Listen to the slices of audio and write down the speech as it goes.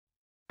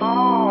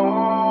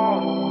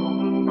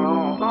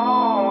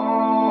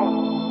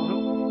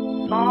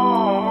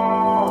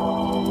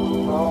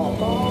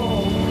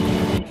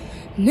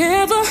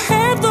Never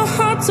had the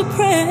heart to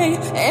pray,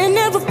 and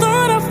never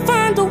thought I'd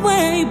find a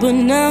way, but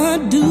now I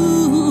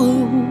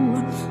do,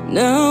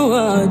 now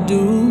I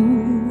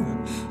do.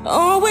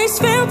 Always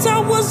felt I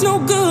was no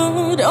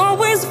good,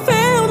 always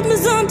felt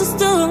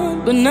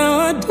misunderstood, but now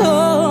I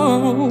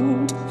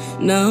don't,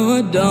 now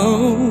I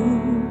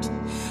don't.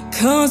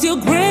 'Cause your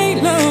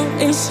great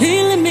love is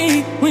healing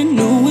me,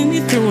 renewing me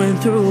through and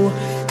through.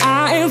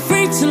 I am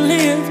free to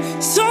live,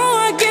 so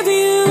I give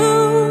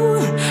you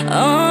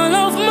all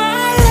of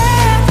my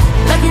love.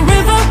 Like a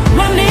river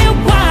running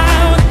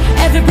wild,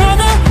 every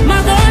brother,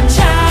 mother,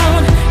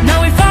 child.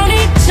 Now we found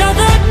each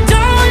other,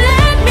 don't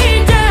let me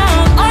down.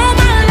 All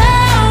my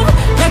love,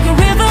 like a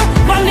river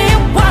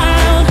running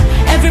wild,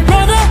 every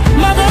brother,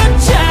 mother,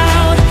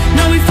 child.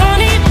 Now we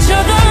found each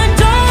other,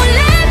 don't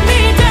let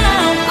me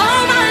down.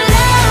 All my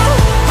love,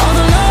 all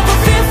the love I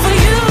feel for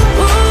you.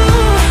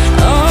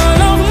 All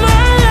of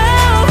my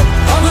love,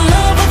 all the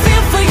love I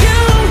feel for you,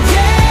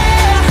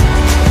 yeah.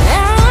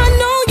 And I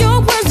know your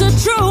words are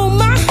true,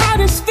 my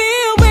heart is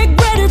filled with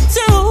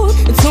gratitude.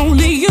 It's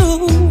only you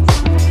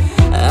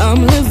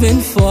I'm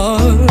living for.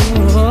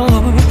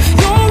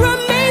 You're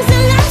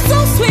amazing, life so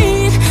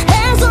sweet,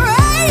 has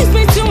raised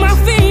me to my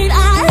feet.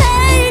 I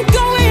ain't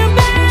going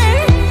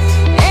back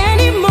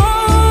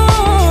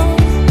anymore.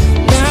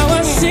 Now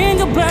I sing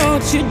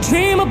about you,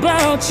 dream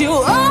about you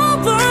all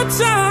the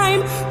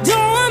time.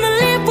 Don't wanna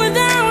live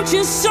without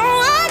you, so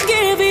I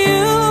give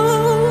you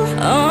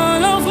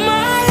all of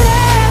my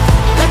love.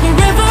 Like a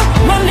river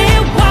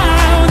running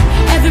wild,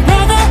 every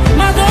brother,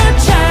 mother,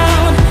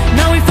 child.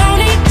 Now we found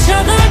each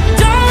other,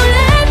 don't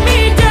let me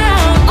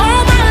down.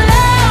 All my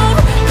love,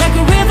 like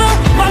a river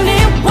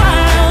running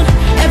wild,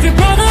 every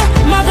brother,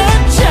 mother,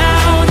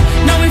 child.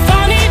 Now we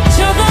found each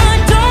other,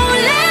 don't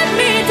let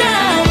me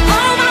down.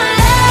 All my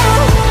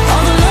love,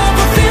 all the love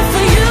I feel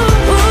for you.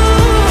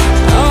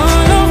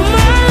 All of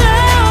my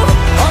love,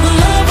 all the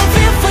love I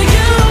feel for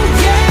you,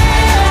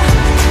 yeah.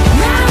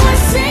 Now I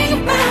sing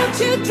about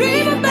you,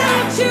 dream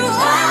about you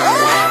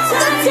all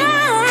the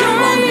time. Don't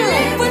wanna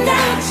live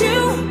without you,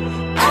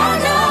 oh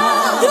no.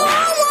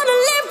 Don't wanna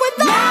live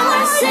without you. Now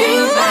I sing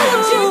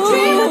about you,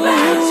 dream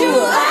about you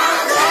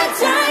all the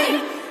time.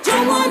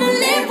 Don't wanna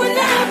live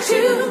without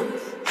you.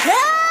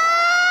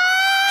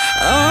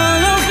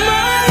 All of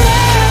my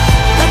love,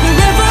 like a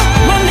river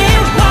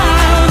running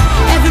wild,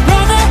 every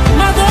brother,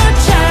 mother,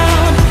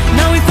 child.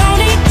 Now we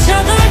found each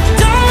other,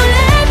 don't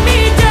let me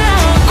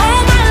down.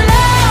 All my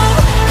love,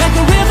 like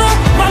a river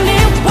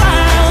running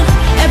wild,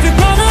 every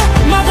brother,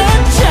 mother,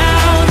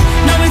 child.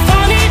 Now we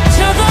found each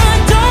other,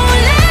 don't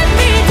let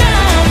me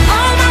down.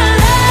 All my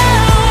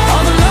love,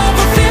 all the love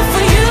I feel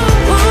for you.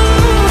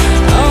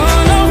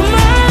 All of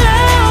my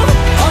love,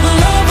 all the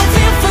love I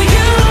feel for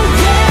you,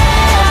 yeah.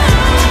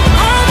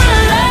 All my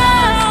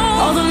love,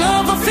 all the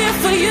love I feel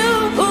for you.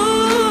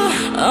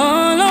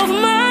 All of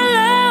my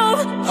love,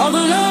 all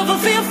the love I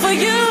feel for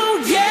you.